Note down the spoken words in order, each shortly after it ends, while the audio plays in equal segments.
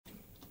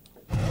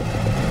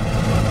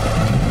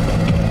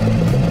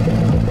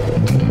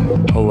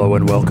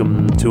and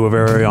welcome to a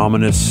very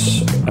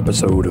ominous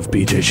episode of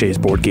BJ Shea's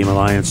Board Game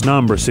Alliance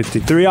number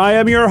 63. I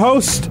am your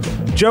host,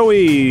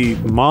 Joey,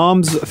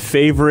 Mom's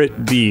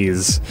favorite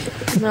bees.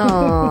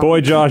 Aww.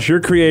 Boy, Josh,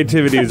 your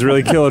creativity is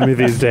really killing me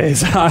these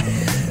days.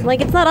 Like,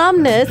 it's not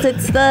ominous,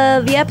 it's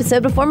the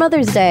episode before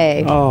Mother's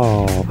Day.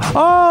 Oh. That's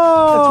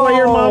why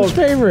you're Mom's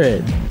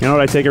favorite. You know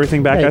what? I take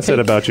everything back I said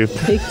about you.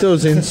 Take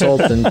those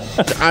insults and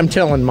I'm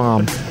telling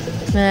Mom.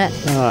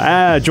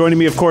 Joining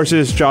me, of course,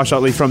 is Josh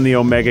Utley from the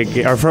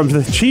from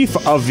the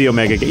Chief of the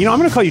Omega Game. You know, I'm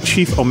going to call you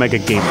Chief Omega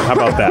Gamer. How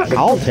about that?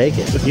 I'll take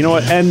it. You know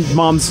what? And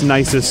Mom's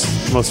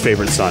nicest, most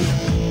favorite son,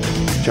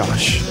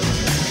 Josh.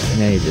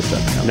 No, you just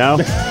don't know.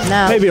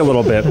 No. Maybe a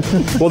little bit.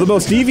 Well, the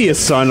most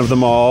devious son of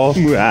them all,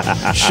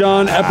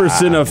 Sean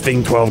Epperson of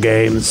Think 12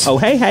 Games. Oh,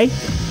 hey.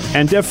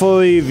 And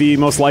definitely the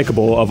most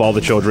likable of all the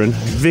children,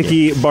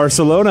 Vicky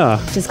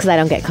Barcelona. Just because I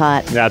don't get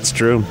caught. That's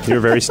true. You're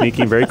very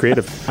sneaky and very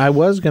creative. I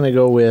was going to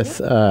go with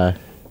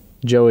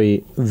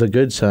Joey, the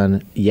good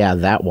son. Yeah,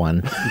 that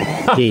one.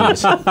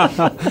 Jeez.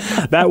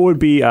 That would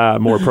be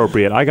more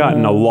appropriate. I got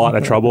in a lot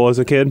of trouble as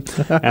a kid,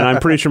 and I'm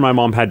pretty sure my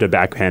mom had to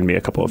backhand me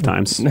a couple of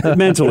times.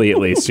 Mentally, at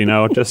least, you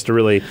know, just to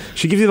really...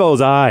 She gives you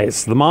those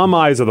eyes. The mom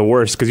eyes are the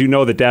worst, because you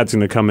know that dad's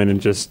going to come in and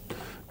just...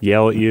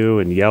 yell at you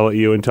and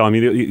tell him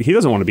he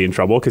doesn't want to be in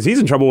trouble because he's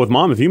in trouble with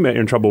mom if you're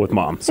in trouble with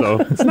mom. So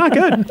it's not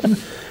good.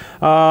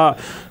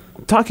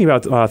 Talking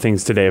about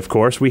things today, of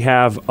course, we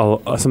have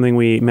something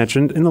we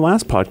mentioned in the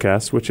last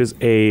podcast, which is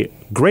a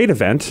great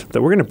event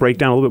that we're going to break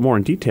down a little bit more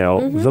in detail.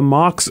 Mm-hmm. The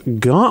Mox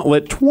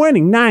Gauntlet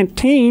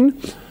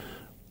 2019.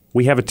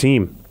 We have a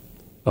team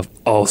of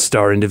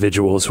all-star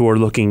individuals who are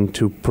looking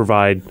to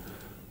provide,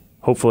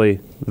 hopefully,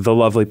 the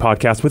lovely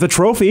podcast with a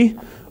trophy.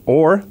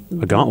 Or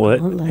a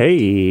gauntlet.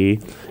 Hey.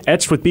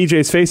 Etched with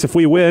BJ's face if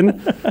we win.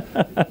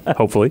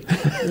 Hopefully.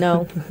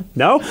 No?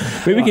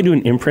 Maybe we can do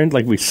an imprint,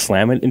 like we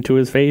slam it into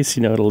his face,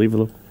 you know, it'll leave a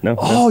little... No?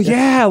 Oh,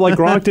 yeah, like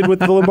Gronk did with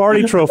the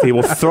Lombardi Trophy.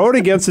 We'll throw it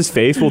against his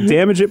face, we'll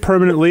damage it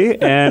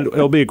permanently, and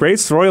it'll be a great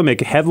story. It'll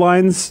make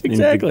headlines in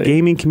the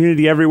gaming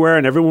community everywhere,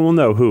 and everyone will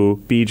know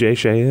who BJ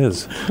Shea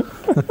is.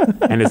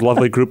 And his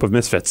lovely group of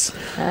misfits.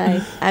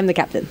 I'm the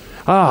captain.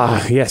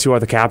 Ah, yes, you are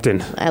the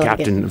captain. I like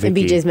Captain it. Vicky.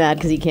 And BJ's mad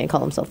because he can't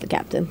call himself the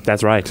captain.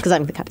 That's right. Because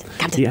I'm the captain.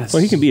 Yes.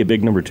 Well, he can be a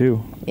big number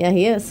two. Yeah,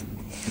 he is.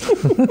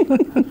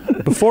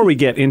 Before we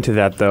get into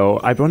that, though,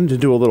 I wanted to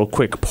do a little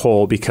quick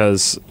poll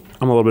because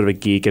I'm a little bit of a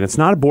geek, and it's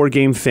not a board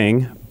game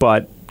thing,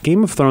 but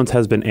Game of Thrones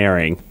has been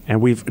airing,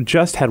 and we've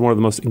just had one of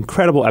the most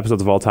incredible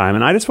episodes of all time,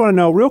 and I just want to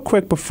know real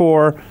quick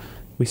before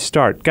we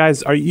start.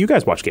 Guys, you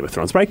guys watch Game of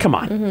Thrones, right? Come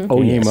on. Mm-hmm.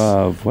 Oh, yes. Game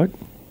of what?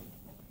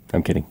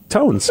 I'm kidding.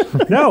 Tones.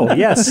 No,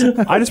 yes.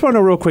 I just want to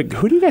know real quick,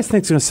 who do you guys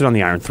think is going to sit on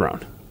the Iron Throne?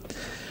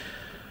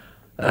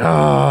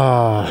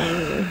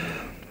 I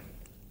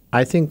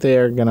think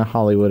they're going to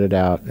Hollywood it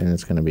out, and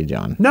it's going to be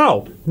Jon.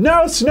 No,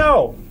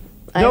 Snow.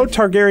 No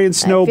Targaryen,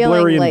 Snow,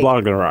 Blarian,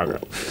 blah, blah, blah.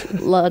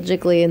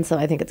 Logically, and so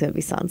I think it's going to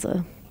be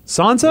Sansa.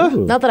 Sansa?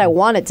 Ooh. Not that I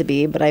want it to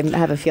be, but I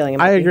have a feeling it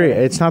might I be agree.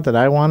 her. It's not that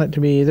I want it to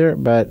be either,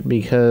 but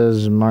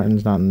because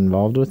Martin's not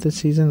involved with this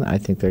season, I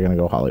think they're going to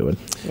go Hollywood.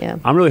 Yeah.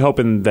 I'm really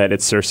hoping that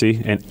it's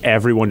Cersei and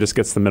everyone just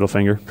gets the middle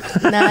finger.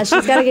 Nah,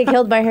 she's got to get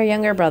killed by her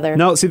younger brother.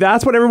 No, see,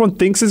 that's what everyone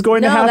thinks is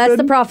going to happen. No, that's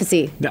the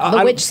prophecy.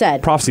 The witch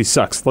said. Prophecy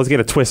sucks. Let's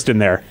get a twist in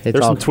there.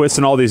 There's some twists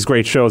in all these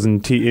great shows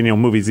and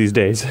movies these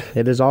days.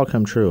 It has all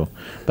come true.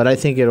 But I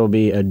think it'll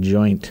be a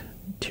joint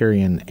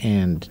Tyrion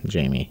and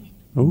Jaime.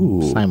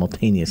 Ooh.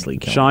 Simultaneously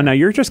killing. Sean, now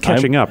you're just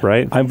catching up,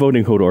 right? I'm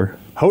voting Hodor.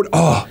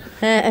 Hodor,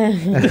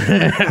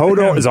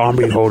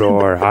 zombie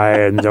Hodor.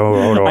 I know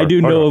Hodor. I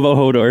do know about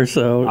Hodor,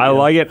 so... I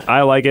like it. I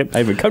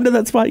haven't come to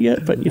that spot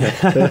yet, but, you know.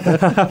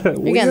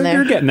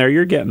 You're getting there.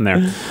 You're getting there.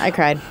 I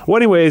cried. Well,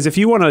 anyways, if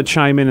you want to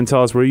chime in and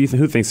tell us who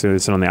thinks they're going to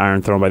sit on the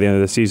Iron Throne by the end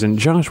of the season,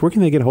 Josh, where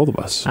can they get a hold of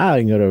us? You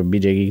can go to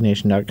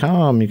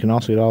bjgeeknation.com. You can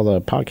also get all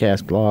the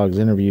podcast, blogs,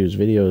 interviews,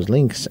 videos,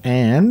 links,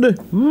 and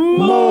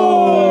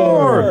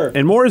more.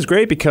 And more is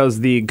great because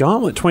the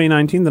Gauntlet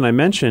 2019 that I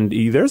mentioned,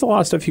 there's a lot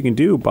of stuff you can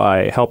do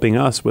by helping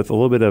us with a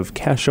little bit of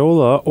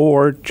cashola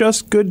or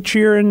just good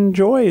cheer and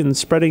joy and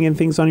spreading in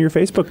things on your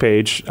Facebook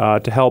page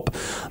to help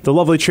the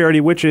lovely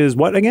charity, which is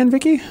what again,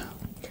 Vicky?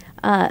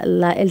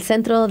 El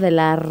Centro de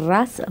la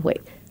Raza.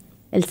 Wait.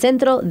 El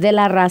Centro de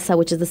la Raza,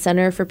 which is the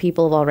Center for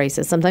People of All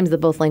Races. Sometimes the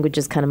both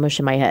languages kind of mush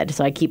in my head,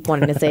 so I keep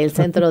wanting to say El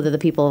Centro de the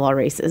People of All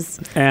Races.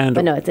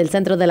 But no, it's El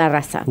Centro de la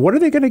Raza. What are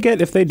they going to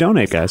get if they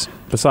donate, guys,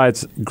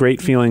 besides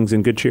great feelings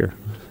and good cheer?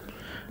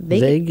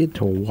 They get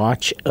to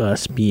watch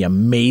us be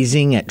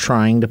amazing at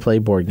trying to play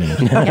board games.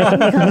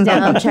 Yeah, come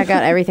down, check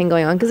out everything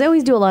going on, because they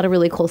always do a lot of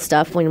really cool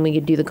stuff when we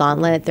do the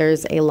Gauntlet.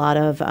 There's a lot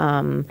of...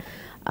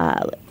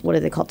 what are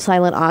they called?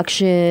 Silent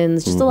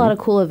auctions, just a lot of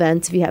cool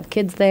events if you have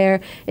kids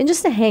there. And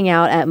just to hang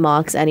out at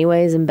Mox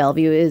anyways in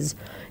Bellevue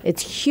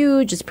it's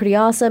huge, it's pretty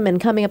awesome. And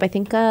coming up, I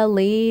think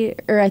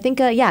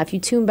if you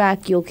tune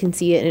back, you can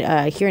see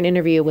it, hear an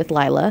interview with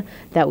Lila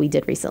that we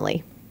did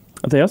recently.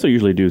 They also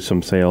usually do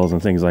some sales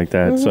and things like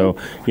that. Mm-hmm. So,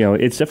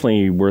 it's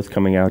definitely worth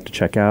coming out to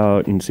check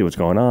out and see what's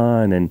going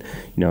on and,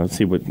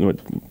 see what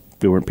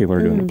people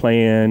are doing a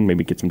play-in,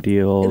 maybe get some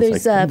deals.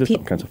 There's There's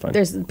all kinds of fun.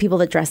 There's people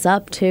that dress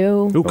up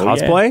too. Ooh,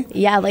 cosplay?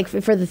 Yeah, like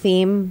for the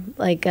theme.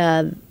 Like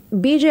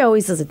BGA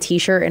always does a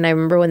T-shirt, and I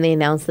remember when they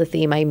announced the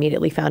theme, I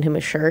immediately found him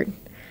a shirt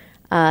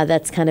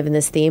that's kind of in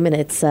this theme, and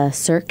it's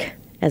Cirque,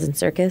 as in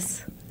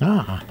circus.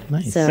 Ah,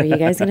 nice. So are you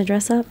guys gonna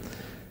dress up?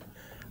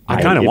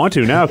 I kind of want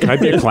to now. Can I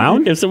be a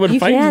clown? If someone You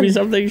finds can. me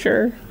something,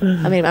 sure.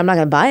 I mean, I'm not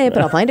gonna buy it,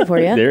 but I'll find it for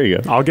you. There you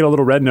go. I'll get a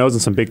little red nose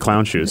and some big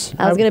clown shoes.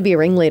 I was gonna be a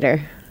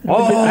ringleader.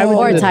 I would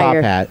Or do a the top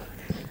tiger. hat.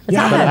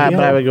 Yeah,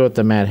 But I would go with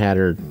the Mad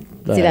Hatter.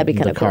 that'd be the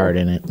kinda card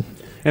cool. in it.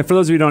 And for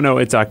those of you who don't know,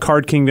 it's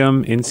Card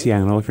Kingdom in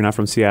Seattle. If you're not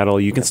from Seattle,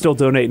 you can still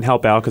donate and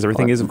help out because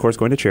everything is, of course,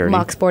 going to charity.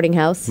 Mock Sporting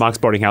House. Mock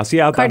Sporting House.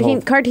 Yeah.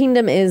 Card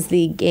Kingdom is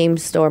the game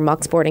store.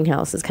 Mock Sporting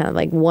House is kind of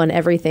like one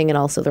everything and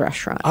also the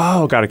restaurant.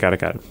 Oh, got it.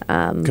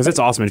 Because it's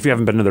awesome. If you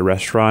haven't been to the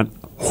restaurant,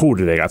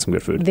 do they got some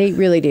good food. They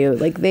really do.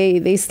 Like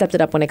they stepped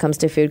it up when it comes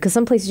to food. Because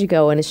some places you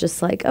go and it's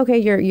just like, okay,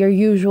 your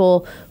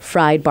usual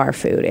fried bar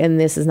food, and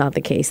this is not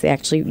the case. They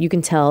actually, you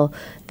can tell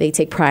they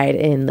take pride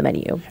in the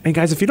menu. And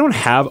guys, if you don't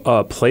have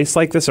a place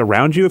like this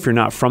around you, if you're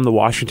not from the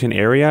Washington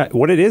area,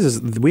 what it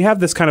is we have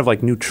this kind of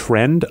like new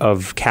trend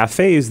of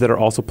cafes that are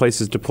also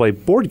places to play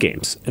board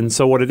games. And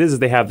so what it is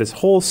they have this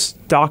whole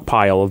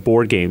stockpile of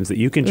board games that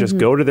you can just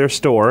go to their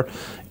store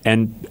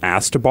and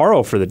ask to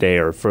borrow for the day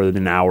or for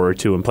an hour or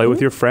two and play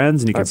with your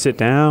friends, and you can sit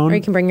down. Or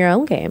you can bring your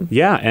own game.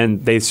 Yeah,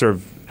 and they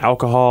serve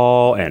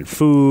alcohol and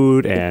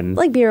food and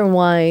Like beer and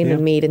wine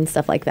and meat and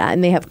stuff like that.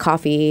 And they have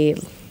coffee.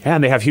 yeah,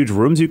 and they have huge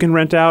rooms you can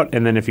rent out,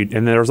 and then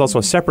there's also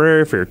a separate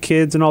area for your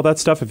kids and all that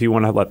stuff. If you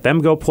want to let them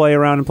go play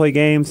around and play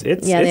games, They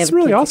it's have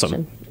really kids awesome.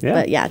 section. Yeah.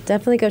 But yeah,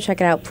 definitely go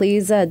check it out.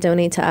 Please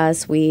donate to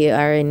us. We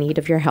are in need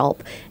of your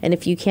help. And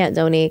if you can't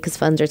donate because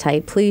funds are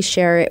tight, please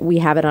share it. We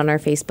have it on our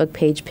Facebook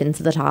page, pinned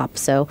to the top.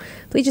 So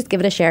please just give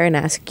it a share and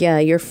ask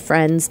your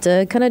friends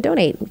to kind of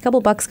donate. A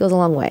couple bucks goes a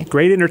long way.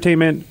 Great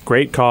entertainment,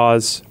 great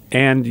cause,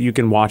 and you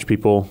can watch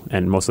people,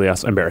 and mostly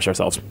us, embarrass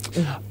ourselves.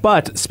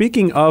 But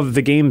speaking of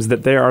the games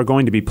that they are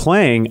going to be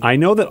playing, I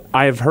know that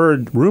I've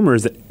heard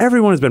rumors that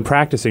everyone has been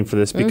practicing for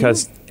this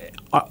because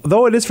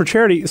though it is for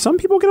charity, some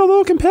people get a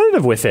little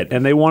competitive with it,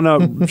 and they want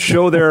to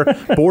show their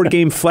board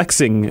game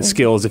flexing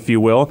skills, if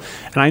you will.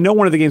 And I know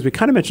one of the games we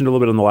kind of mentioned a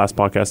little bit on the last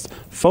podcast,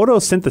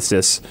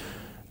 photosynthesis.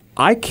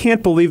 I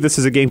can't believe this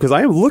is a game because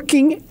I am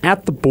looking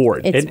at the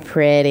board. It's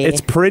pretty. It's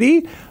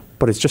pretty,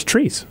 but it's just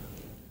trees.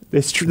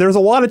 There's a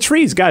lot of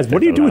trees, guys. What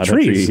do you do with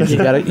trees? You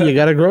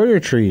gotta grow your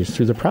trees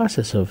through the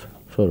process of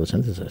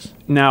photosynthesis.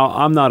 Now,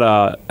 I'm not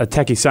a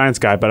techie science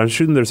guy, but I'm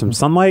shooting there's some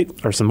sunlight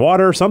or some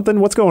water or something.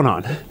 What's going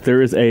on?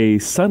 There is a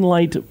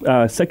sunlight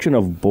section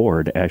of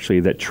board,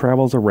 actually, that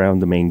travels around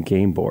the main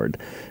game board.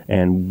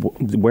 And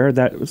where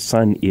that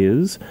sun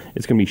is,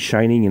 it's going to be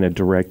shining in a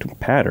direct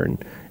pattern.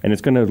 And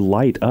it's going to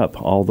light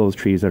up all those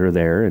trees that are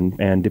there.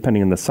 And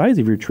depending on the size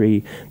of your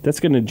tree, that's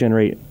going to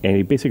generate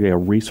basically a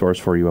resource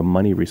for you, a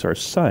money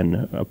resource,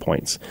 sun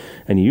points.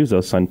 And you use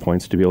those sun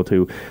points to be able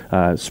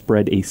to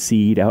spread a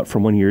seed out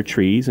from one of your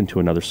trees into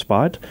another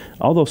spot.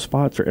 All those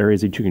spots are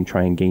areas that you can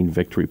try and gain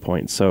victory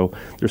points. So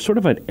there's sort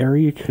of an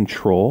area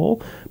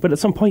control, but at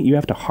some point you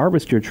have to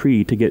harvest your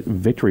tree to get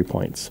victory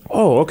points.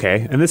 Oh,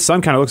 okay. And this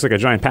sun kind of looks like a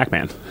giant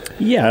Pac-Man.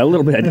 Yeah, a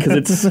little bit, because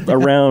it's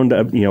around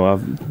a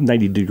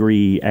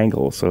 90-degree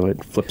angle, so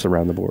it flips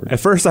around the board. At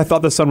first, I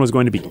thought the sun was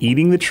going to be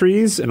eating the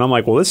trees, and I'm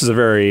like, well, this is a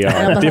very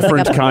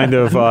different kind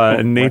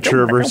of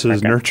nature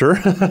versus nurture.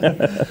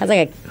 Has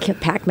like a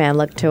Pac-Man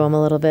look to him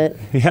a little bit.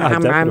 Yeah,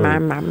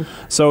 definitely.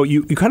 So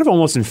you kind of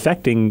almost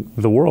infecting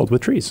the world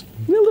with trees.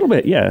 A little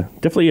bit, yeah.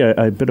 Definitely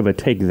a bit of a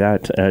take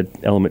that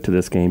element to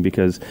this game,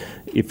 because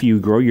if you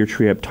grow your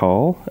tree up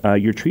tall,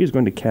 your tree is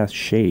going to cast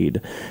shade,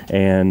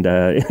 and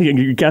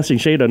you're casting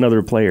shade on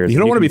other players. You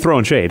don't want to be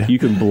throwing shade. You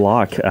can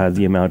block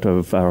the amount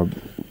of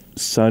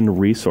sun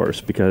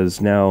resource,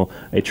 because now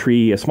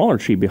a smaller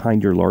tree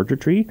behind your larger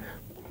tree,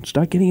 it's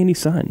not getting any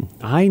sun.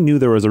 I knew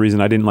there was a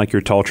reason I didn't like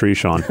your tall trees,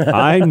 Sean.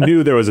 I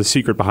knew there was a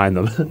secret behind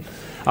them.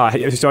 So I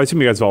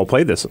assume you guys have all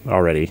played this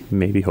already,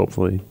 maybe,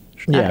 hopefully.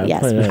 Yeah,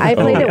 yes, I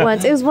played it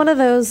once. It was one of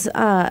those.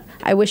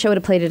 I wish I would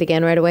have played it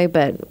again right away,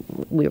 but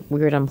we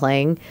were done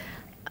playing.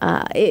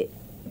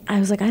 I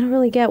was like, I don't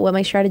really get what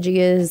my strategy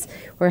is,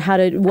 or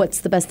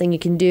what's the best thing you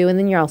can do, and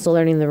then you're also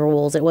learning the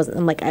rules. It wasn't.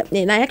 I'm like,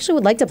 and I actually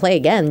would like to play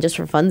again just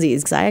for funsies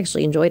because I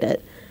actually enjoyed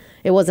it.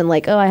 It wasn't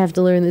like, oh, I have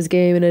to learn this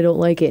game and I don't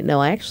like it. No,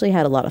 I actually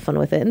had a lot of fun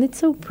with it, and it's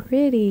so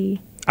pretty.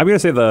 I'm going to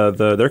say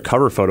their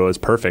cover photo is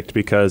perfect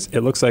because it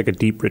looks like a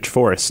deep, rich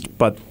forest,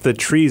 but the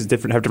trees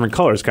have different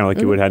colors, kind of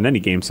like you would have in any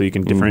game, so you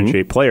can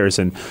differentiate players.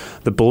 And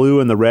the blue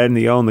and the red and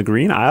the yellow and the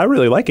green, I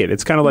really like it.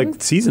 It's kind of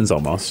like seasons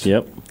almost.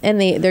 Yep. And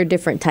they're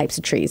different types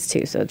of trees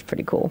too, so it's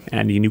pretty cool.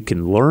 And you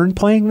can learn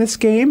playing this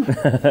game.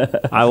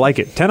 I like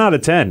it. 10 out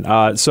of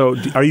 10. So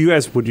are you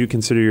guys, would you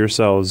consider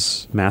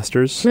yourselves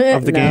masters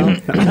of the No.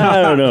 game?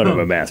 I don't know if I'm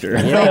a master.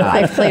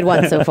 I've played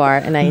once so far,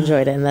 and I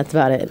enjoyed it, and that's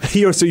about it.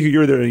 So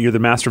you're the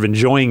master of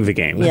enjoying the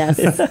game. Yes.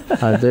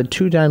 The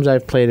 2 times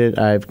I've played it,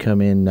 I've come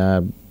in.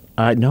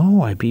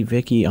 I beat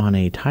Vicky on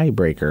a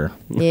tiebreaker.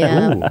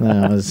 Yeah.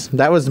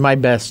 That was my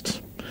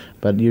best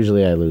But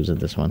usually I lose at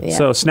this one. Yeah.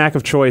 So snack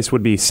of choice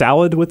would be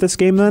salad with this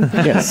game then?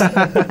 Yes.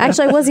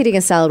 Actually, I was eating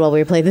a salad while we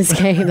were playing this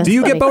game. That's Do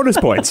you funny. get bonus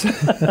points?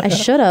 I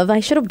should have. I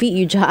should have beat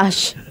you,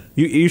 Josh.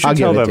 You should I'll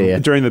tell give it to you.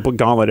 them during the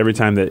gauntlet every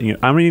time that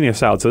I'm eating a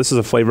salad. So this is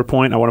a flavor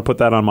point. I want to put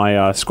that on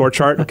my score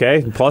chart.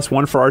 Okay,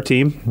 +1 for our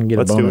team. You get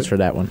Let's a do bonus it. for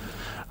that one.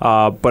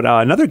 But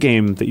another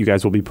game that you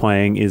guys will be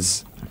playing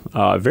is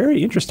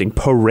very interesting.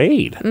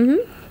 Parade.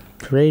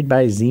 Parade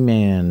by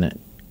Z-Man.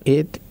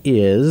 It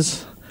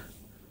is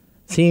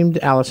themed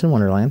Alice in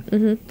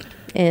Wonderland.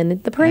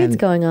 And the parade's And-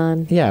 going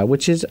on. Yeah,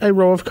 which is a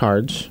row of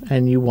cards,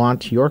 and you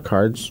want your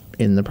cards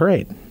in the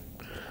parade.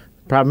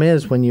 Problem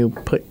is, when you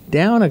put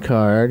down a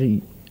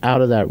card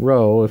out of that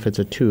row, if it's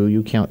a 2,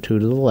 you count 2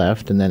 to the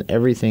left, and then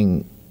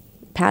everything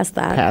Past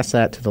that. past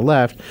that to the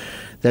left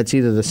that's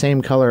either the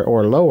same color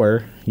or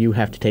lower, you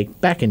have to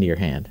take back into your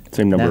hand.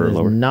 Same number That or is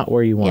lower. not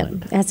where you Yeah. want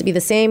it. It has to be the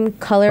same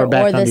color Or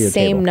back or the onto your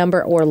same table.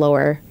 number or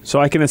lower. So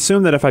I can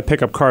assume that if I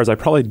pick up cards, I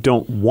probably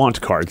don't want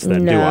cards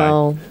then, do I?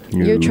 No.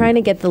 You're No. trying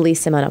to get the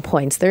least amount of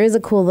points. There is a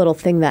cool little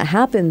thing that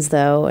happens,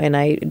 though, and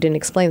I didn't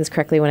explain this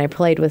correctly when I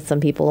played with some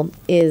people,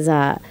 is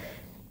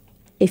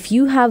if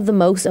you have the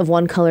most of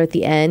one color at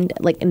the end,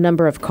 like a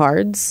number of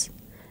cards,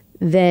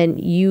 then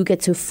you get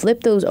to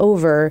flip those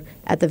over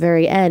at the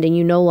very end, and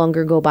you no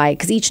longer go by,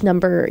 because each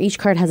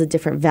card has a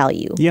different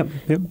value. Yep.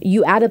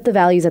 You add up the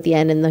values at the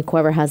end, and then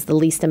whoever has the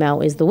least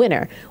amount is the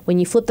winner. When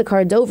you flip the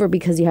cards over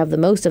because you have the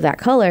most of that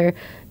color,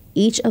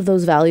 each of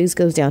those values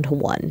goes down to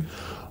 1.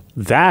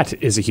 That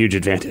is a huge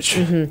advantage.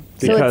 So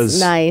Because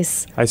it's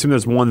nice. I assume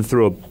there's one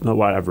through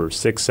whatever,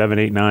 6, 7,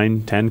 8,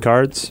 9, 10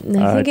 cards.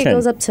 I think it 10.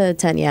 goes up to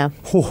 10, yeah.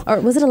 Whew.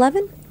 Or was it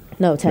 11?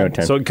 No, 10. No,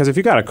 10. So, because if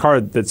you got a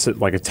card that's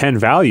like a 10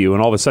 value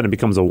and all of a sudden it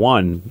becomes a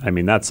 1, I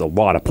mean, that's a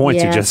lot of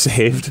points Yeah. you just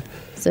saved.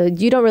 So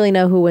you don't really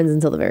know who wins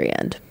until the very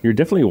end. You're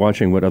definitely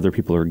watching what other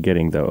people are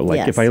getting, though. Like,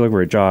 Yes. if I look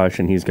over at Josh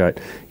and he's got,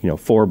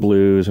 4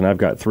 blues and I've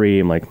got 3,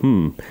 I'm like,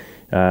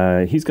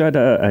 he's got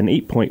an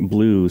 8-point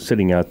blue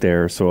sitting out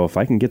there, so if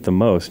I can get the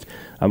most,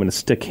 I'm going to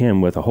stick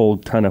him with a whole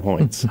ton of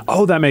points.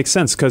 Oh, that makes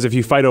sense. Because if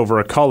you fight over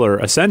a color,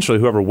 essentially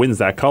whoever wins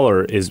that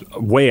color is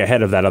way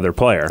ahead of that other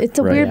player. It's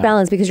a Right. weird Yeah.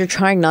 balance because you're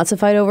trying not to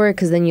fight over it,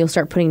 because then you'll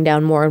start putting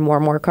down more and more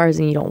and more cards,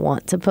 and you don't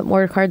want to put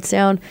more cards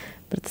down.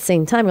 But at the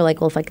same time, you're like,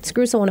 well, if I could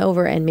screw someone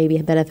over and maybe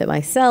benefit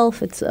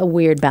myself, it's a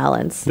weird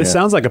balance. This Yeah.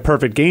 sounds like a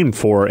perfect game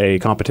for a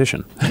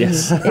competition.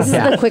 Yes. This is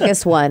the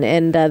quickest one,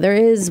 and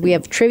we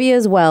have trivia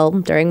as well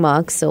during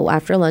mocks. So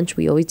after lunch,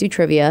 we always do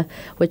trivia.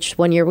 Which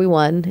one year we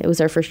won? It was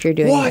our first year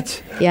doing What?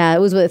 it. Yeah, it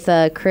was with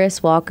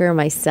Chris Walker,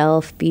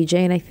 myself,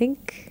 BJ, and I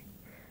think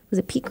was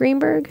it Pete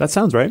Greenberg? That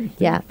sounds right.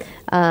 Yeah,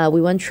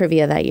 we won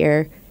trivia that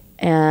year,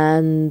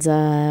 and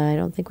I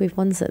don't think we've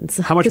won since.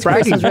 How much 'Cause Chris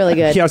bragging? was really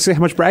good. Yeah, I was saying,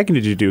 how much bragging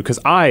did you do? Because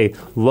I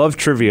love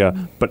trivia,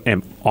 but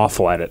am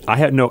awful at it. I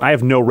have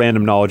no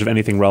random knowledge of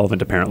anything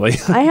relevant. Apparently,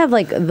 I have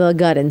like the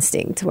gut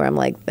instinct where I'm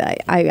like,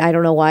 I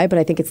don't know why, but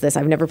I think it's this.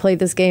 I've never played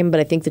this game,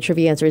 but I think the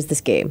trivia answer is this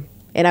game.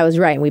 And I was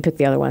right, and we picked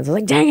the other ones. I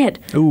was like, dang it.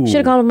 Ooh. Should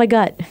have gone with my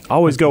gut.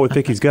 always go with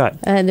Vicky's gut.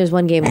 And there's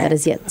one game that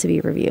is yet to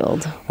be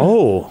revealed.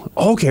 Oh,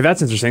 okay,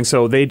 that's interesting.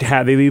 So they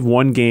leave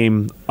one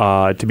game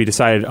to be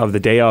decided of the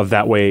day of.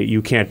 That way,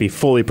 you can't be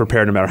fully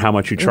prepared no matter how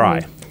much you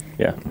try.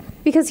 Yeah.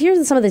 Because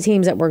here's some of the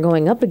teams that we're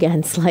going up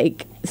against,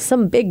 like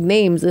some big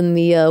names in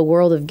the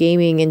world of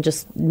gaming and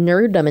just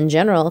nerddom in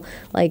general.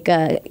 Like,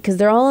 because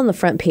they're all on the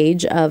front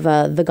page of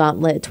the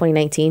Gauntlet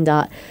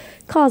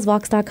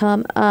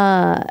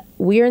 2019.causvox.com.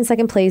 We are in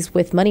second place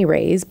with money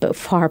raised, but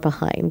far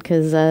behind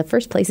because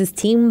first place is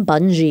Team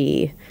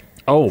Bungie.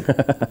 Oh,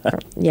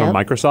 Yeah, from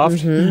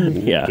Microsoft.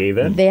 Yeah. Gave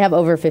it. they have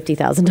over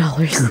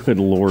 $50,000. Good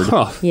Lord.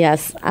 Huh.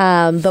 Yes,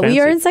 but we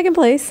are Fancy. in second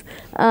place.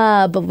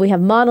 But we have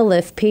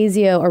Monolith,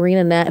 Pazeo,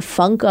 ArenaNet,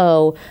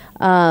 Funko,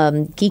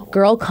 Geek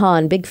Girl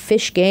Con, Big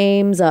Fish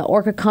Games,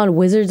 OrcaCon,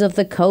 Wizards of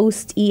the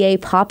Coast, EA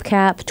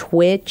PopCap,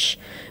 Twitch,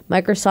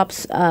 Microsoft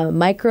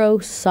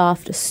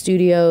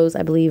Studios,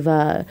 I believe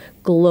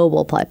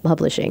Global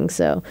Publishing.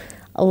 So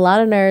a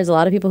lot of nerds, a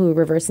lot of people who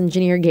reverse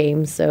engineer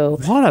games. So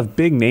A lot of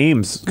big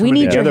names coming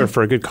need your together help.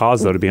 for a good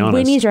cause, though. To be honest,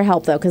 we need your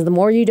help, though, because the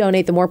more you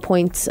donate, the more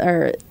points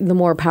or the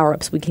more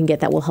power-ups we can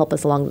get that will help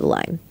us along the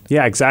line.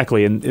 Yeah,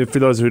 exactly. And for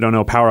those who don't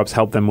know, power-ups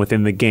help them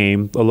within the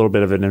game a little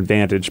bit of an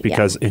advantage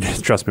because,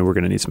 trust me, we're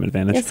going to need some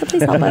advantage. Yes, so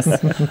please help us.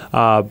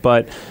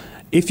 But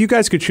if you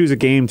guys could choose a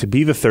game to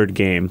be the third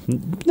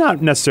game,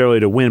 not necessarily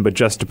to win, but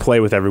just to play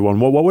with everyone,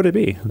 what would it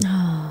be?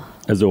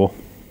 Azul.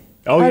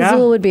 Oh, yeah?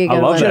 Azul would be a I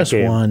good love one. that Just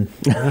game. one.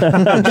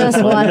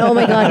 Just one. Oh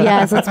my God!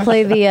 Yes, let's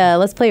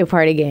play a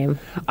party game.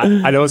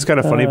 I know it's kind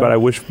of funny, but I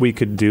wish we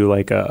could do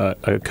like a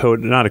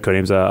code, not a code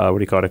names, what do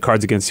you call it, a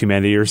Cards Against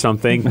Humanity or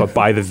something, but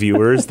by the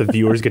viewers. The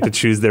viewers get to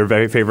choose their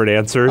very favorite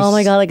answers. Oh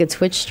my God! Like a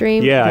Twitch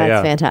stream. Yeah, That's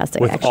yeah.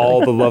 fantastic. With actually.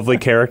 all the lovely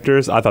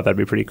characters. I thought that'd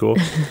be pretty cool.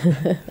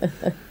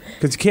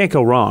 Because you can't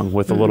go wrong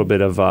with a little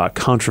bit of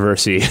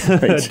controversy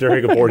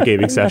during a board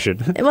gaming session.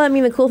 Well, I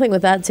mean, the cool thing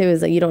with that too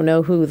is that you don't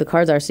know who the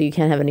cards are, so you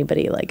can't have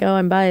anybody like, oh,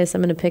 I'm biased.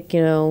 I'm going to pick,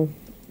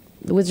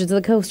 Wizards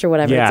of the Coast or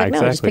whatever. Yeah, it's like, no,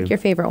 just exactly. pick your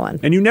favorite one.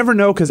 And you never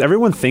know because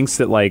everyone thinks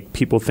that like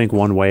people think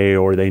one way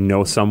or they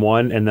know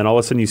someone, and then all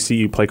of a sudden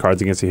you play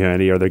Cards Against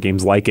Humanity or their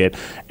games like it,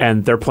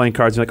 and they're playing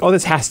cards. And you're like, oh,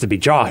 this has to be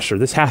Josh or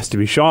this has to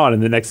be Sean,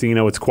 and the next thing you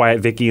know, it's Quiet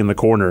Vicky in the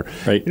corner.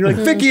 Right. And you're like,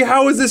 Vicky,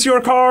 how is this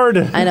your card?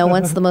 I know.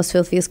 Once the most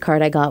filthiest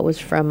card I got was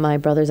from my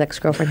brother's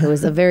ex-girlfriend, who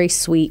was a very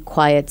sweet,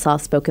 quiet,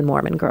 soft-spoken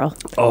Mormon girl.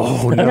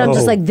 Oh no! And I'm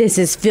just like, this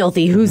is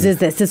filthy. Whose is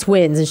this? This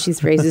wins. And she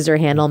raises her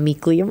hand all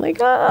meekly. I'm like,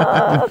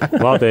 ah.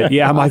 Love it.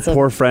 Yeah, my Awesome.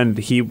 poor friend.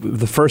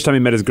 The first time he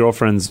met his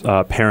girlfriend's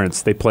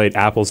parents, they played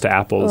Apples to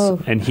Apples, Oh.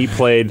 and he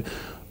played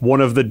one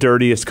of the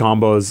dirtiest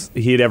combos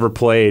he had ever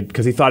played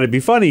because he thought it'd be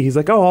funny. He's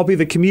like, "Oh, I'll be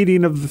the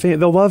comedian of the family.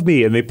 They'll love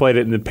me." And they played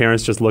it, and the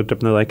parents just looked up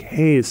and they're like,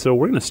 "Hey, so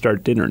we're gonna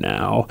start dinner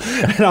now."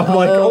 And I'm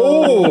like,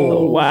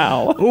 "Oh,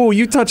 Wow. oh,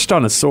 you touched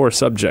on a sore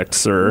subject,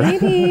 sir."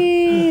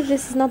 Maybe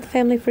this is not the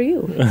family for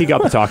you. He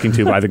got the talking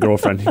to by the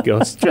girlfriend. He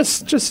goes,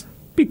 "Just."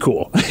 Be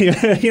cool,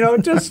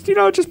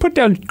 just put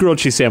down grilled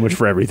cheese sandwich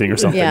for everything or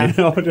something. Yeah.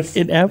 Just,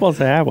 In Apples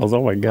to Apples.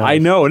 Oh my god. I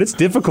know, and it's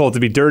difficult to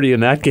be dirty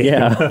in that game.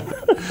 Yeah.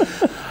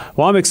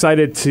 Well, I'm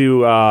excited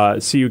to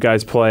see you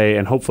guys play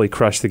and hopefully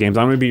crush the games.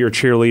 I'm going to be your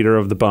cheerleader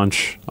of the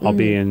bunch. I'll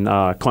be in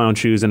clown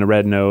shoes and a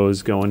red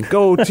nose going,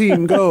 go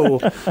team, go.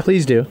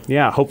 Please do.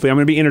 Yeah, hopefully I'm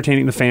going to be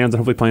entertaining the fans and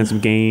hopefully playing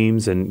some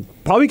games and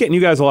probably getting you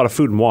guys a lot of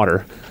food and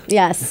water.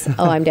 Yes.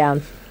 Oh, I'm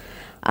down.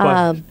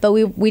 But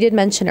we did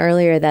mention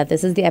earlier that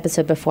this is the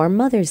episode before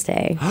Mother's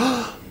Day.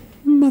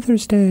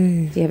 Mother's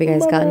Day. Have you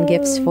guys gotten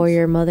gifts for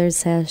your mothers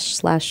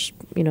slash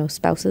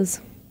spouses?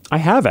 I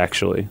have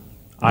actually.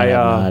 I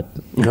have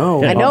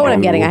No. I know what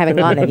I'm getting. I haven't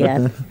gotten it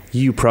yet.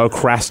 You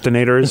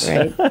procrastinators.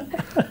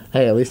 Right?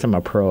 Hey, at least I'm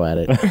a pro at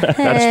it.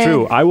 That's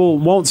true. I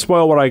won't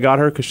spoil what I got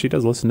her because she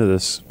does listen to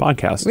this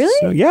podcast. Really?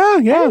 So, yeah.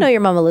 I didn't know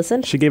your mama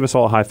listened. She gave us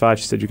all a high five.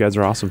 She said you guys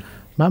are awesome.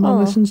 My mom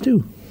listens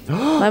too.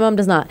 My mom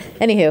does not.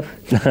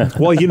 Anywho,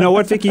 Well, you know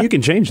what, Vicky? You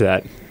can change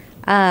that.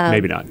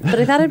 Maybe not. but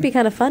I thought it'd be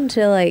kind of fun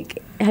to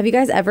have you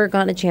guys ever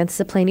gotten a chance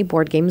to play any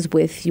board games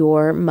with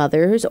your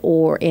mothers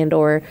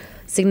or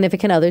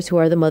significant others who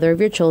are the mother of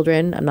your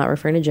children? I'm not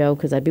referring to Joe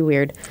because that'd be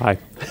weird. Hi.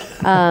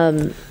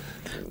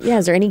 Yeah,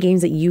 is there any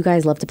games that you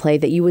guys love to play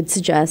that you would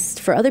suggest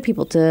for other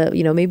people to,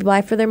 maybe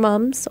buy for their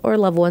moms or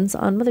loved ones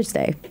on Mother's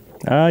Day?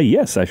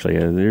 Yes, actually.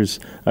 There's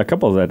a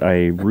couple that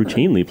I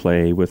routinely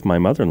play with my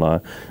mother-in-law,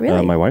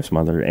 Really? my wife's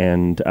mother,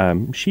 and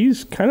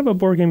she's kind of a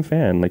board game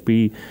fan. Like,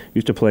 we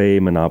used to play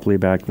Monopoly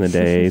back in the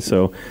day,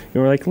 so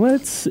we were like,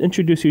 let's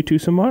introduce you to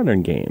some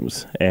modern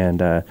games.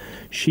 And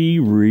she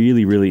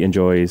really, really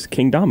enjoys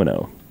King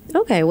Domino.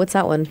 Okay, what's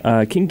that one?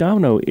 King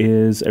Domino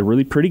is a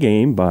really pretty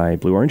game by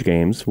Blue Orange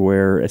Games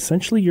where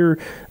essentially you're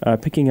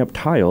picking up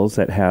tiles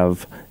that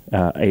have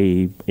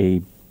a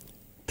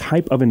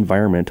type of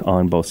environment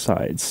on both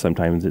sides.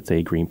 Sometimes it's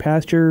a green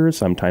pasture,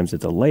 sometimes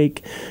it's a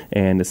lake,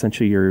 and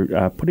essentially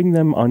you're putting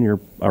them on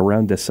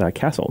around this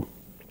castle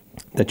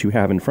that you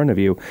have in front of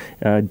you,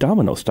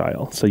 domino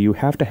style. So you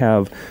have to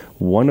have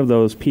one of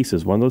those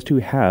pieces, one of those two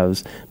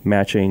halves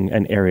matching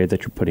an area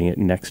that you're putting it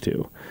next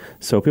to.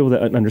 So people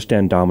that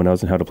understand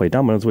dominoes and how to play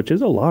dominoes, which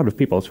is a lot of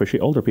people, especially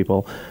older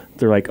people,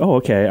 they're like, oh,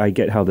 okay, I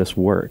get how this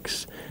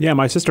works. Yeah,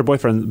 my sister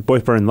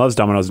boyfriend loves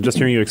dominoes, and just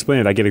hearing you explain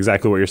it, I get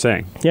exactly what you're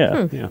saying.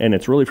 Yeah. Yeah. And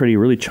it's really pretty,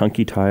 really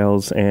chunky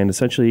tiles, and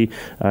essentially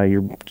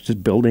you're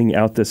just building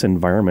out this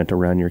environment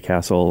around your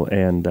castle,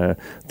 and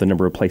the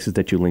number of places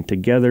that you link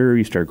together,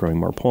 you start growing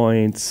more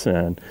points,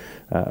 and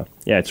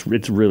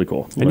it's really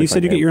cool. And you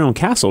said you get your own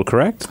castle,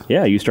 correct?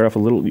 Yeah, you start off a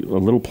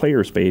little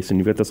player space, and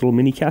you've got this little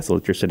mini castle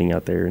that you're sitting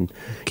out there, and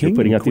King you're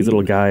putting and out these little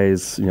queen.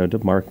 guys, to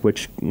mark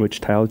which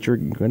tiles you're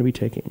going to be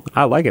taking.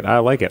 I like it.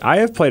 I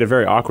have played a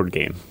very awkward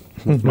game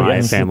with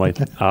my family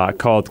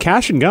called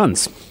Cash and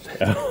Guns.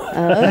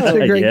 That's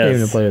a great Yes.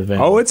 game to play with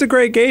family. Oh, it's a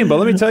great game, but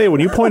let me tell you,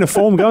 when you point a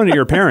foam gun at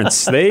your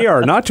parents, they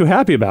are not too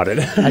happy about it.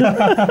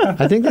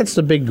 I think that's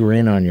the big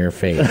grin on your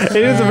face. It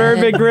is a very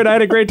big grid. I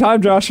had a great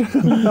time, Josh.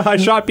 I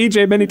shot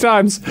BJ many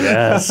times.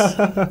 Yes.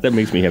 That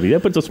makes me happy.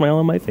 That puts a smile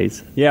on my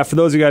face. Yeah, for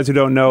those of you guys who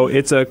don't know,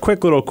 it's a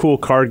quick little cool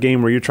card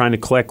game where you're trying to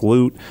collect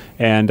loot,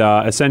 and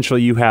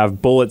essentially you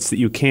have bullets that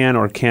you can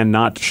or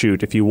cannot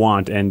shoot if you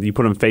want, and you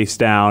put them face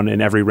down,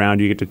 and every round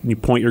you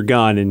point your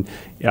gun, and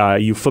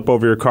you flip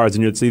over your cards,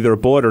 and it's either a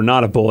bullet or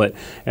not a bullet.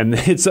 And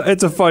it's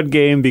a fun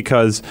game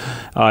because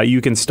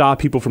you can stop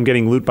people from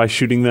getting loot by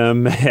shooting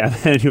them, and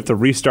then you have to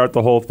restart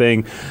the whole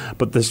thing.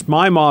 But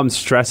my mom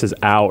stresses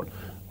out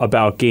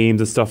about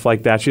games and stuff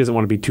like that. She doesn't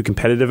want to be too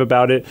competitive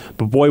about it.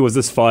 But boy, was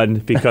this fun,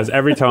 because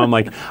every time I'm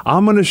like,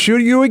 I'm going to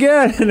shoot you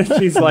again. And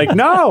she's like,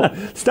 no,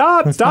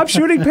 stop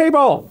shooting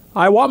people.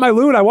 I want my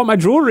loot. I want my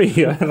jewelry.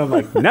 And I'm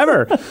like,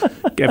 never.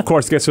 Of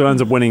course, guess who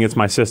ends up winning? It's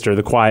my sister,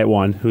 the quiet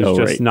one, who's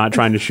just not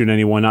trying to shoot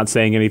anyone, not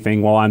saying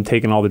anything while I'm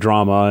taking all the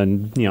drama,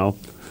 and,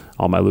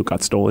 all my loot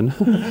got stolen.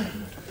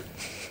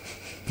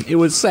 It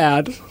was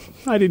sad.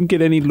 I didn't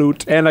get any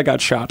loot, and I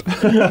got shot.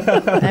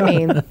 I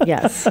mean,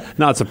 yes.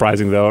 Not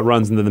surprising, though. It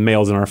runs into the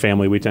males in our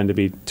family. We tend to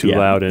be too Yeah.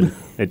 loud, and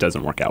it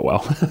doesn't work out well.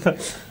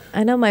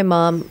 I know my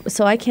mom,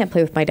 so I can't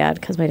play with my dad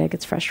because my dad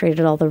gets frustrated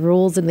at all the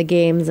rules in the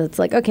games. It's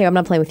like, okay, I'm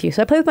not playing with you.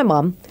 So I play with my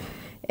mom.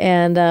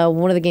 And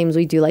one of the games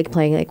we do like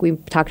playing, like we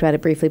talked about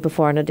it briefly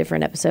before on a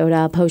different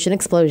episode, Potion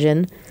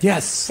Explosion.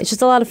 Yes. It's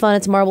just a lot of fun.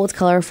 It's marble. It's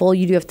colorful.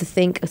 You do have to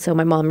think. So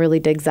my mom really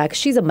digs that 'cause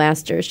she's a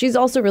master. She's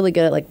also really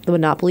good at like the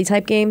Monopoly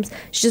type games.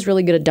 She's just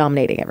really good at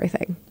dominating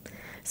everything.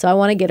 So I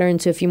want to get her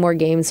into a few more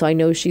games. So I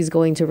know she's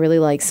going to really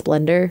like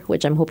Splendor,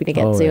 which I'm hoping to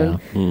get soon.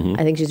 Yeah.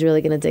 I think she's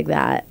really going to dig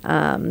that.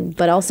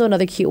 But also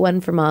another cute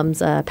one for mom's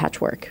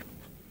Patchwork.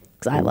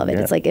 Because I love it. Yeah.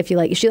 It's like if she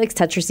likes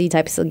Tetris-y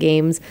types of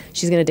games,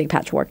 she's going to dig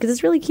Patchwork because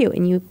it's really cute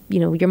and you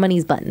know your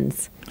money's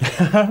buttons.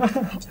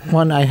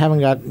 One I haven't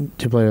got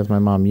to play with my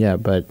mom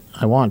yet, but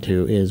I want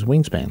to, is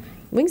Wingspan.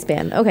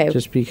 Wingspan. Okay.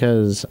 Just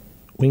because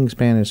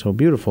Wingspan is so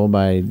beautiful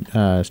by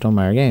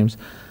Stonemeyer Games.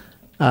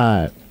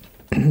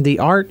 The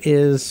art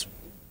is,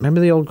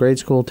 remember the old grade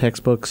school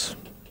textbooks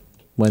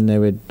when they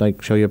would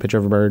like show you a picture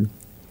of a bird?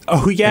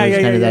 Oh, yeah.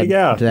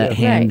 That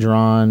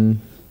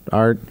hand-drawn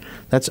art.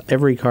 That's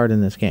every card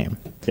in this game.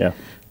 Yeah.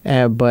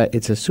 But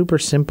it's a super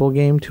simple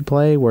game to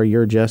play where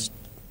you're just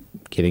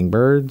getting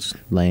birds,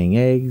 laying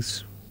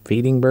eggs,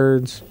 feeding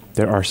birds.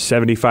 There are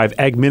 75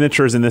 egg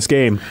miniatures in this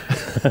game.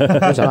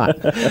 There's a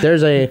lot.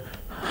 There's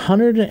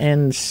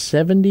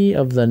 170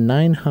 of the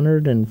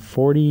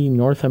 940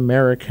 North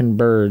American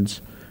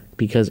birds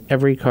because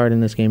every card in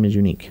this game is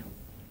unique.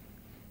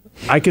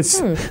 I could.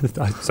 Sorry,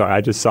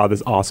 I just saw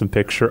this awesome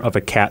picture of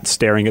a cat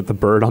staring at the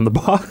bird on the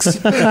box.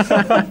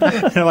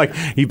 And like,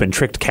 you've been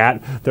tricked,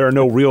 cat. There are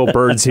no real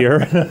birds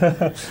here.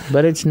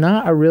 But it's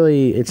not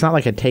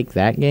like a take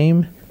that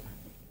game.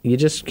 You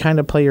just kind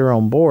of play your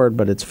own board,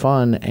 but it's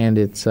fun and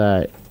it's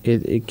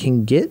it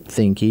can get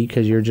thinky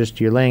because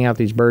you're laying out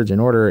these birds in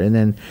order, and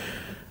then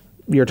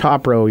your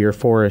top row, your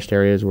forest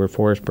areas where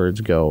forest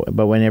birds go.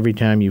 But every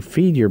time you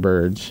feed your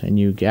birds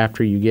and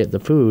after you get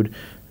the food,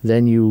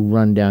 then you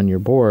run down your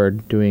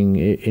board doing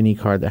any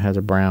card that has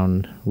a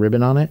brown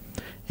ribbon on it,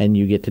 and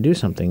you get to do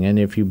something. And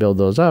if you build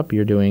those up,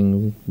 you're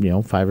doing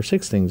 5 or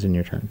 6 things in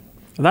your turn.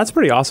 That's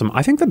pretty awesome.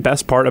 I think the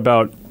best part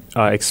about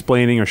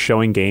explaining or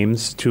showing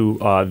games to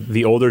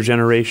the older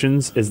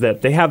generations is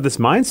that they have this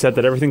mindset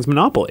that everything's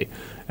Monopoly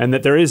and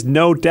that there is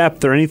no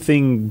depth or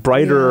anything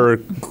brighter or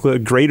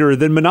greater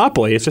than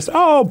Monopoly. It's just,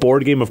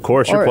 board game, of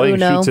course. You're playing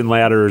Uno. Chutes and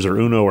Ladders or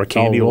Uno or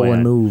Candyland. Roll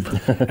and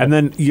move. And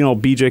then,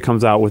 BJ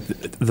comes out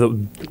with the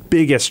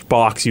biggest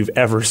box you've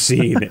ever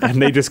seen.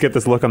 And they just get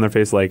this look on their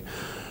face like,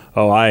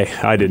 oh,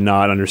 I did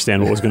not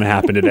understand what was going to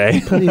happen today.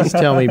 Please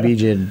tell me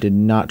BJ did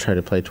not try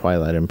to play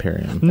Twilight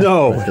Imperium.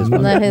 No. His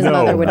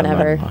mother would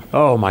never.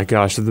 Oh, my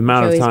gosh. The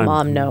amount of Joey's time.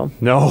 mom, no.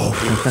 No.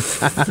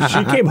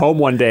 She came home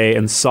one day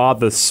and saw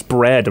the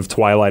spread of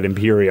Twilight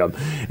Imperium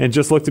and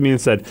just looked at me and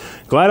said,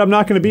 glad I'm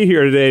not going to be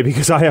here today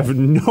because I have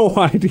no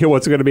idea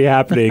what's going to be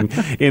happening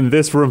in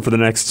this room for the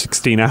next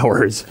 16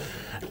 hours.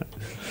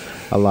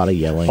 A lot of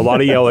yelling. A lot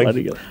of yelling.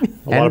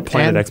 A lot of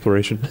planet and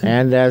exploration.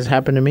 And as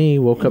happened to me,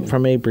 woke up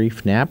from a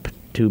brief nap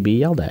to be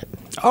yelled at.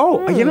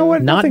 Oh, you know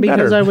what? Not Nothing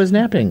because better. I was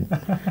napping.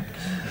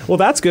 Well,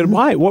 that's good.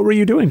 Why? What were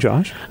you doing,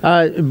 Josh?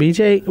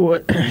 BJ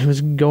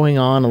was going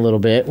on a little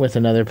bit with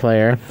another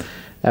player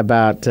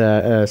about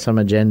some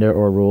agenda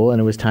or rule, and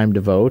it was time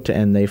to vote,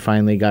 and they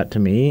finally got to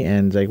me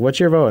and like, what's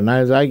your vote? And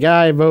I was like,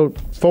 I vote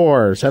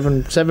for.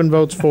 7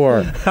 votes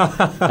for.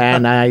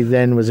 And I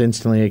then was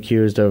instantly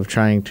accused of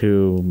trying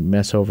to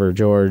mess over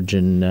George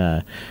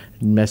and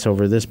mess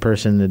over this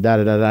person,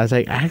 da-da-da-da. I was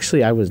like,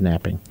 actually, I was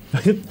napping.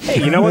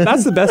 Hey, you know what?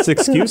 That's the best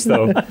excuse,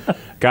 though.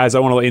 Guys, I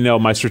want to let you know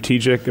my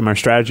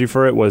strategy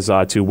for it was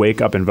to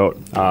wake up and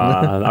vote.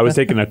 I was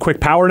taking a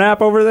quick power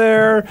nap over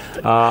there.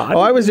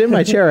 I was in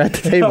my chair at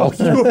the table.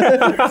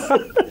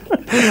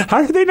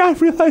 How did they not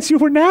realize you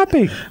were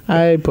napping?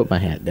 I put my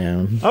hat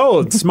down.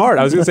 Oh, smart.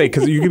 I was going to say,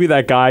 because you could be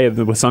that guy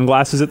with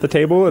sunglasses at the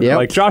table. And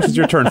like, Josh, it's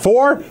your turn.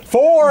 4.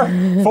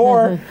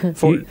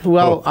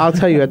 Well, I'll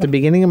tell you, at the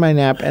beginning of my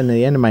nap and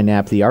the end of my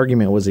nap, the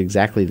argument was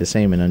exactly the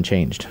same and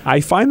unchanged.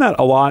 I find that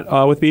a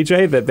lot with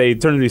BJ, that they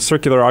turn into these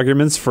circular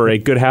arguments for a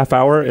good half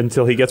hour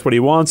until he gets what he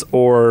wants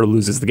or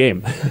loses the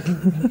game.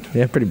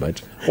 Yeah, pretty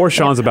much. Or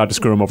Sean's about to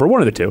screw him over.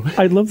 One of the two.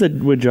 I love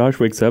that when Josh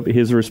wakes up,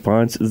 his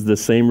response is the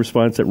same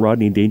response that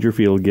Rodney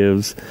Dangerfield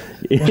gives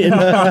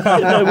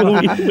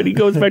when he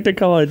goes back to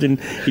college,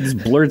 and he just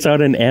blurts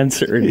out an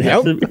answer.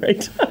 And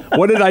right?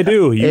 What did I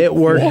do? It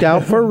worked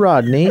out for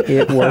Rodney.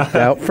 It worked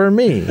out for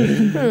me.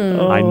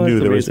 I knew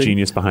there was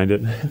genius behind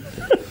it.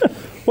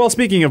 Well,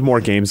 speaking of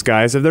more games,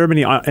 guys, have there been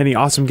any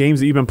awesome games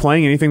that you've been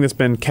playing? Anything that's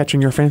been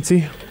catching your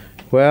fancy?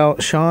 Well,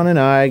 Sean and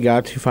I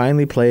got to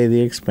finally play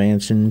the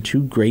expansion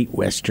to Great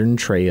Western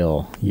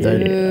Trail.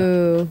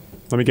 Ooh.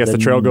 Let me guess, the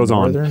trail goes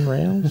on. Northern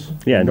Rails?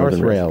 Yeah, North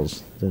Northern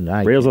Rails.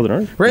 Rails of the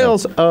North?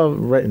 Rails of...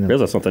 No.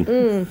 Rails of something.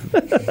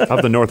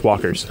 Of the North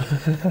Walkers.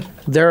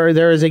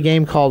 There is a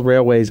game called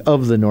Railways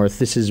of the North.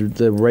 This is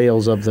the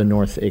Rails of the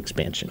North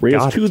expansion.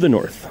 Rails to the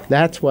North.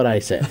 That's what I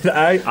said.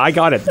 I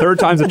got it. 3rd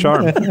time's a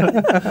charm.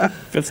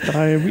 5th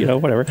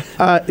time, whatever.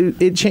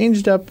 It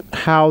changed up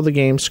how the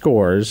game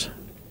scores,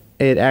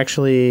 it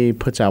actually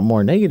puts out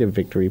more negative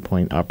victory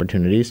point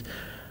opportunities,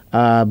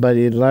 but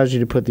it allows you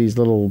to put these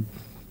little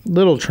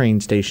train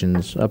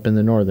stations up in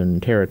the northern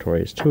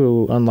territories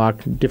to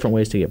unlock different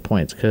ways to get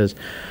points, because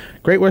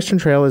Great Western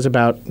Trail is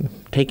about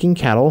taking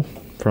cattle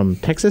from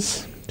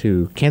Texas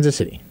to Kansas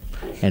City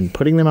and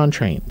putting them on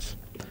trains.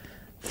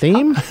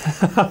 Theme?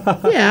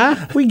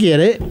 Yeah, we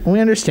get it. We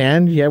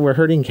understand. Yeah, we're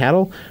herding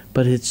cattle,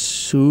 but it's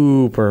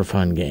super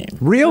fun game.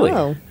 Really?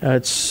 Oh.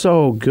 It's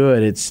so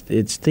good. It's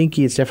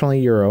thinky. It's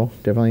definitely Euro,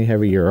 definitely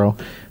heavy Euro,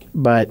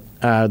 but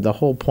the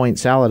whole point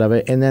salad of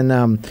it. And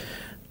then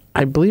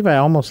I believe I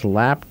almost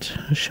lapped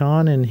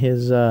Sean in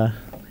his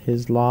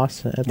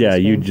loss. At Yeah,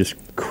 this you game. just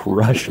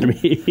crushed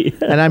me.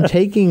 And I'm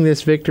taking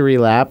this victory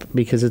lap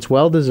because it's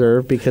well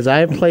deserved. Because I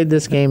have played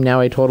this game now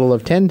a total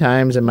of 10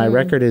 times, and my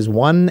record is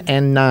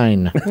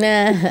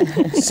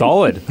 1-9.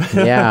 Solid.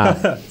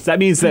 Yeah. So that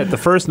means that the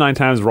first 9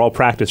 times were all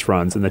practice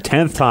runs, and the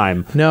 10th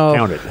time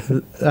counted.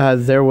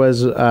 There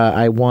was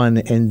I won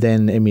and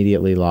then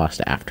immediately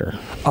lost after.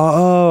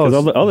 Oh.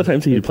 'Cause all the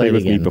times that you played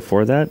with me again.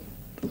 before that,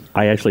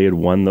 I actually had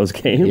won those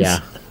games. Yeah.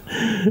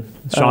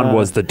 Sean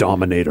was the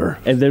dominator.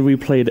 And then we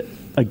played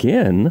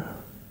again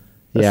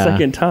the Yeah.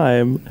 second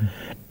time,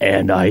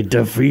 and I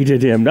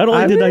defeated him. Not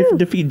only did I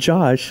defeat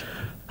Josh,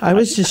 I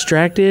was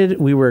distracted.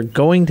 We were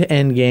going to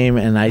end game,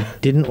 and I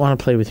didn't want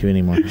to play with you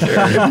anymore.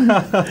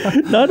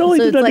 not only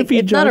So did it's I like defeat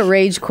it's Josh, not a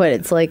rage quit.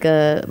 It's like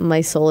a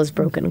my soul is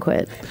broken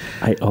quit.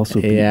 I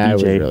also beat Yeah, I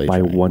was BJ really by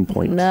trying. 1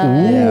 point.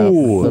 Nice. Yeah,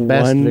 Ooh. the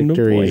best 1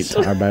 victories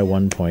point. are by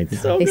 1 point.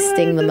 They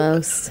sting the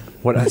most.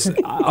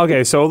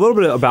 Okay, so a little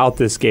bit about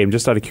this game,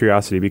 just out of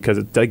curiosity,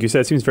 because like you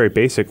said, it seems very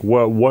basic.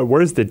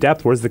 Where's the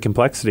depth? Where's the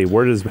complexity?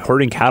 Where does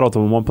herding cattle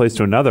from one place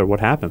to another? What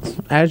happens?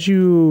 As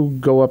you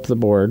go up the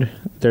board,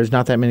 there's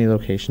not that many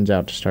locations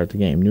out to start the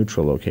game,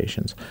 neutral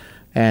locations.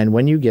 And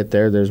when you get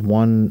there, there's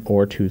 1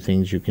 or 2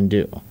 things you can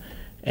do.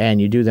 And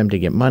you do them to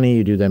get money,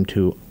 you do them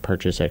to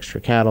purchase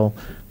extra cattle,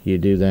 you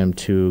do them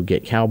to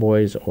get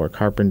cowboys or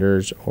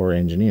carpenters or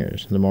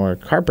engineers. The more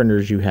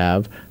carpenters you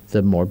have,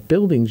 the more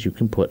buildings you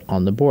can put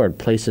on the board,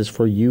 places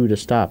for you to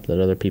stop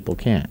that other people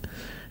can't.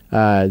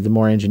 The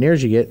more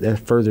engineers you get, the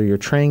further your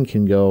train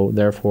can go,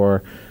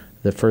 therefore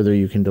the further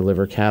you can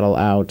deliver cattle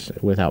out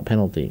without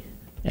penalty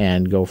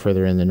and go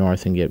further in the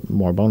north and get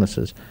more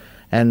bonuses.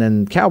 And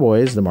then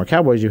cowboys, the more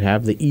cowboys you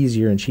have, the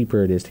easier and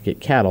cheaper it is to get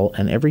cattle,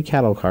 and every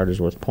cattle card is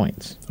worth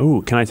points.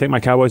 Ooh, can I take my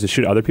cowboys to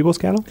shoot other people's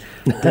cattle?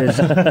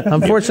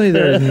 Unfortunately,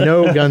 there is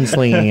no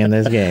gunslinging in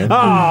this game.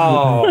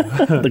 Oh,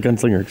 The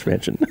Gunslinger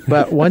expansion.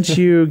 But once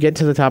you get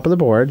to the top of the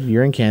board,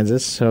 you're in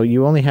Kansas, so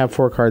you only have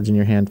 4 cards in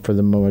your hand for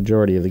the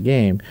majority of the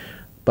game.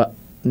 But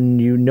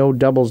you know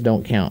doubles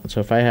don't count. So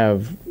if I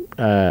have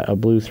a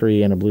blue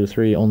 3 and a blue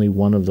 3, only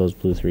one of those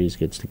blue 3s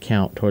gets to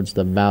count towards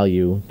the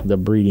value, the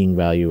breeding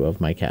value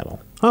of my cattle.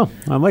 oh,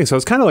 I'm like so.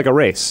 It's kind of like a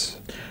race.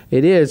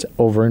 It is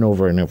over and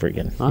over and over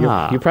again.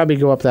 Ah. You probably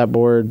go up that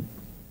board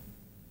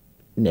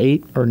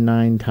 8 or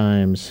 9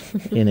 times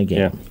in a game.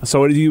 Yeah.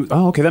 So do you?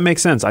 Oh, okay, that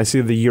makes sense. I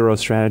see the Euro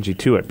strategy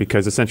to it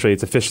because essentially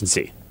it's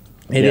efficiency.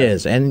 It Yeah,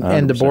 is, and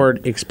the 100%.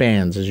 board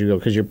expands as you go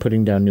because you're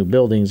putting down new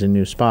buildings and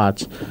new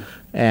spots,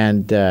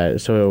 and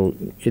so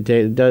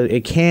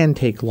it can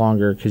take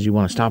longer because you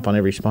want to stop on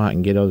every spot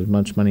and get as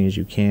much money as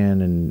you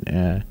can,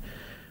 and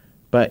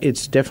but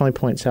it's definitely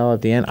point salad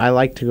at the end. I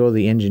like to go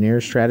the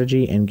engineer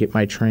strategy and get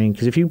my train,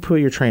 because if you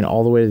put your train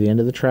all the way to the end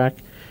of the track,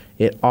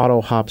 it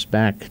auto hops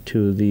back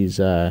to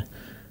these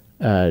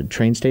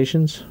train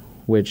stations,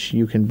 which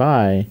you can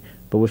buy.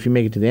 But if you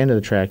make it to the end of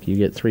the track, you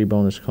get 3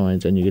 bonus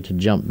coins, and you get to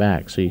jump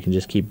back. So you can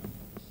just you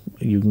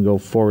can go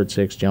forward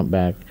 6, jump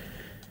back.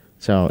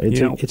 So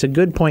it's a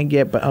good point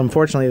get, but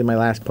unfortunately, in my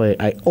last play,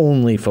 I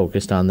only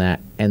focused on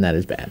that, and that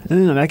is bad.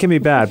 That can be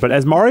bad. But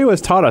as Mario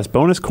has taught us,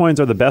 bonus coins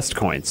are the best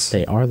coins.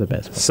 They are the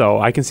best. So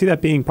I can see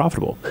that being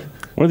profitable.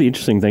 One of the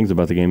interesting things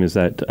about the game is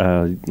that,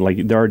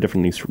 there are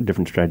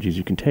different strategies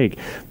you can take,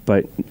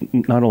 but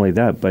not only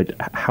that, but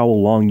how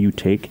long you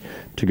take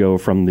to go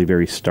from the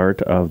very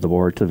start of the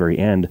board to the very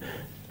end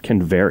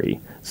can vary.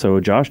 So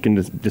Josh can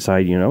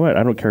decide, you know what,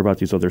 I don't care about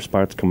these other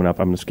spots coming up.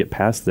 I'm going to skip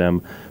past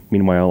them.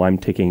 Meanwhile, I'm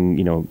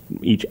taking,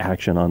 each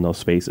action on those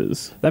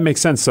spaces. That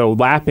makes sense. So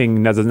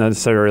lapping doesn't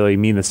necessarily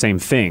mean the same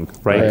thing,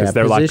 right? Because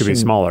their lap could be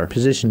smaller.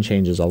 Position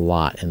changes a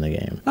lot in the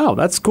game. Oh,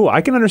 that's cool.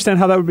 I can understand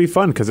how that would be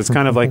fun because it's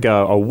kind of like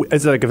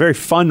it's like a very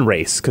fun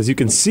race because you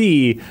can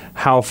see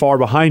how far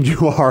behind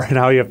you are and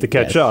how you have to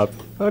catch up.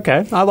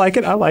 Okay, I like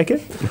it.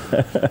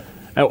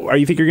 Are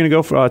you think you're going to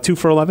go for 2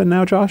 for 11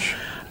 now, Josh?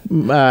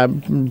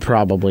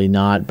 Probably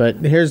not. But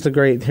here's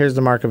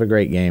the mark of a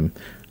great game.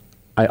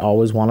 I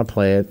always want to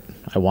play it.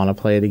 I want to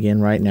play it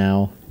again right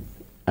now.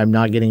 I'm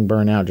not getting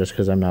burnt out just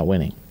because I'm not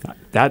winning.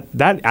 That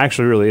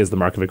actually really is the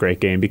mark of a great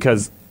game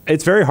because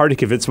it's very hard to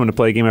convince someone to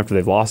play a game after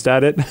they've lost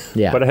at it.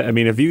 Yeah. But I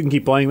mean, if you can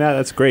keep playing that,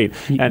 that's great.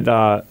 And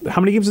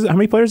how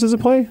many players does it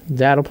play?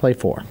 That'll play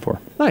 4.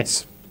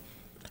 Nice.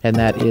 And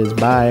that is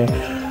by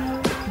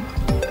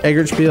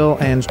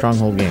Eggertspiel and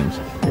Stronghold Games.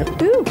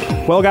 Ooh.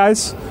 Well,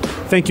 guys,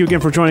 thank you again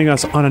for joining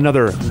us on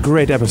another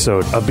great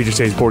episode of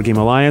BGA's Board Game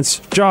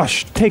Alliance.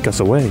 Josh, take us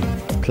away.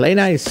 Play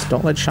nice.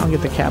 Don't let Sean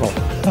get the cattle.